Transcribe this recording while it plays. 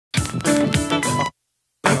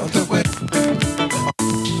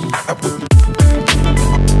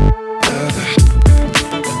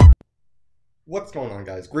What's going on,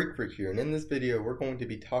 guys? Greek Freak here, and in this video we're going to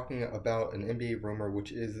be talking about an NBA rumor,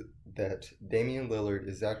 which is that Damian Lillard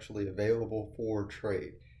is actually available for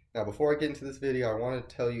trade. Now, before I get into this video, I want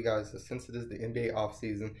to tell you guys that since it is the NBA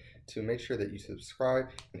offseason, to make sure that you subscribe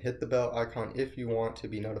and hit the bell icon if you want to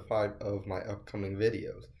be notified of my upcoming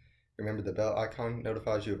videos. Remember, the bell icon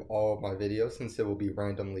notifies you of all of my videos since it will be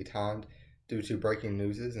randomly timed due to breaking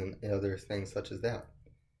news and other things such as that.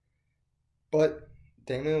 But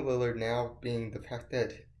Damian Lillard now being the fact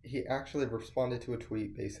that he actually responded to a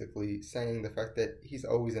tweet basically saying the fact that he's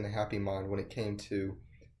always in a happy mind when it came to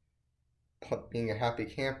being a happy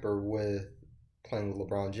camper with playing with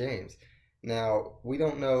LeBron James. Now, we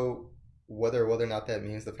don't know whether or not that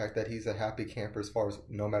means the fact that he's a happy camper as far as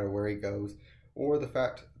no matter where he goes, or the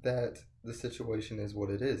fact that the situation is what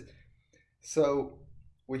it is. So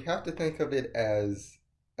we have to think of it as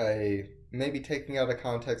a maybe taking out of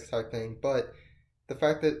context type thing, but the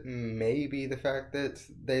fact that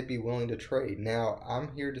they'd be willing to trade. Now,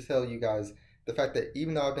 I'm here to tell you guys the fact that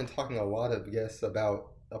even though I've been talking a lot of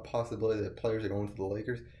about a possibility that players are going to the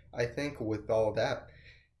Lakers, I think with all that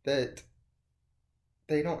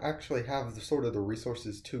they don't actually have the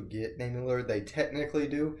resources to get Damian Lillard. They technically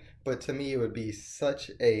do, but to me it would be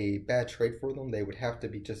such a bad trade for them. They would have to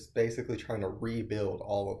be just basically trying to rebuild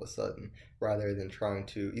all of a sudden rather than trying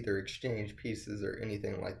to either exchange pieces or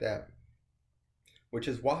anything like that. Which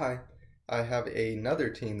is why I have another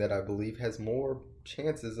team that I believe has more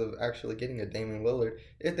chances of actually getting a Damian Lillard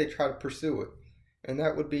if they try to pursue it. And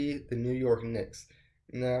that would be the New York Knicks.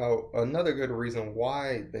 Now, another good reason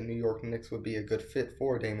why the New York Knicks would be a good fit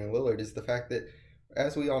for Damian Lillard is the fact that,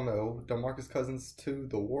 as we all know, DeMarcus Cousins to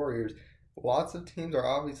the Warriors, lots of teams are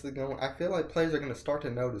obviously I feel like players are going to start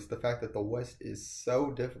to notice the fact that the West is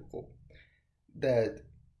so difficult that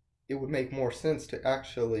it would make more sense to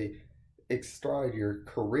actually extend your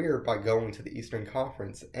career by going to the Eastern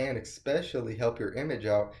Conference, and especially help your image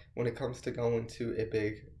out when it comes to going to a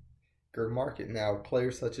bigger market. Now,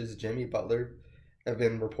 players such as Jimmy Butler have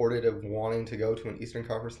been reported of wanting to go to an Eastern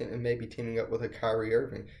Conference team and maybe teaming up with a Kyrie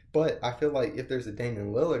Irving. But I feel like if there's a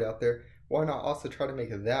Damian Lillard out there, why not also try to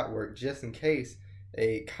make that work just in case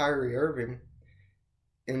a Kyrie Irving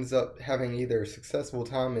ends up having either a successful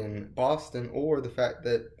time in Boston, or the fact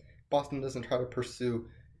that Boston doesn't try to pursue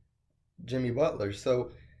Jimmy Butler.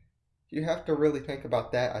 So you have to really think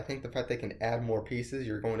about that. I think the fact they can add more pieces,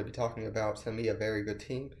 you're going to be talking about, to me, a very good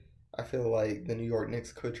team. I feel like the New York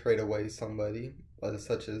Knicks could trade away somebody,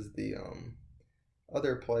 such as the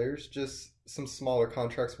other players, just some smaller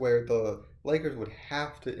contracts where the Lakers would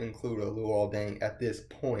have to include a Luol Deng at this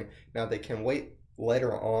point. Now, they can wait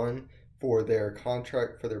later on for their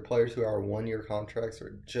contract, for their players who are one-year contracts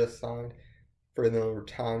or just signed, for their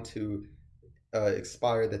time to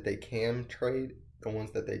expire, that they can trade the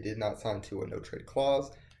ones that they did not sign to a no-trade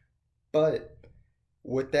clause. But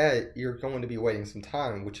with that, you're going to be waiting some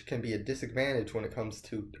time, which can be a disadvantage when it comes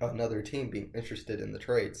to another team being interested in the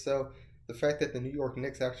trade. So the fact that the New York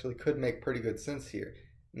Knicks actually could make pretty good sense here.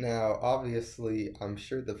 Now, obviously, I'm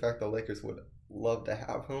sure the fact the Lakers would love to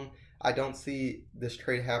have him. I don't see this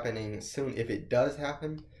trade happening soon if it does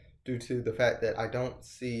happen, due to the fact that I don't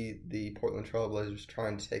see the Portland Trail Blazers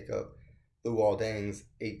trying to take up Luol Deng's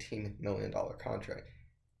 $18 million contract.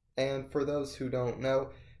 And for those who don't know,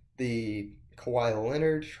 the Kawhi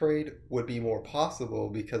Leonard trade would be more possible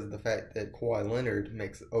because of the fact that Kawhi Leonard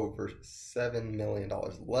makes over $7 million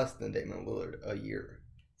less than Damian Lillard a year,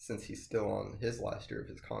 since he's still on his last year of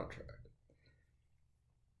his contract.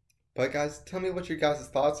 But guys, tell me what your guys'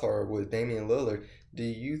 thoughts are with Damian Lillard. Do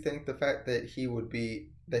you think the fact that he's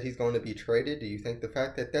going to be traded, do you think the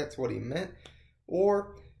fact that that's what he meant?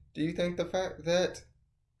 Or do you think the fact that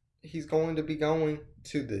he's going to be going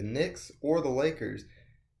to the Knicks or the Lakers?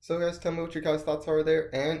 So guys, tell me what your guys' thoughts are there.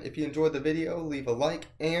 And if you enjoyed the video, leave a like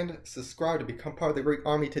and subscribe to become part of the Greek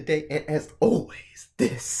Army today. And as always,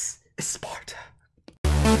 this is Sparta.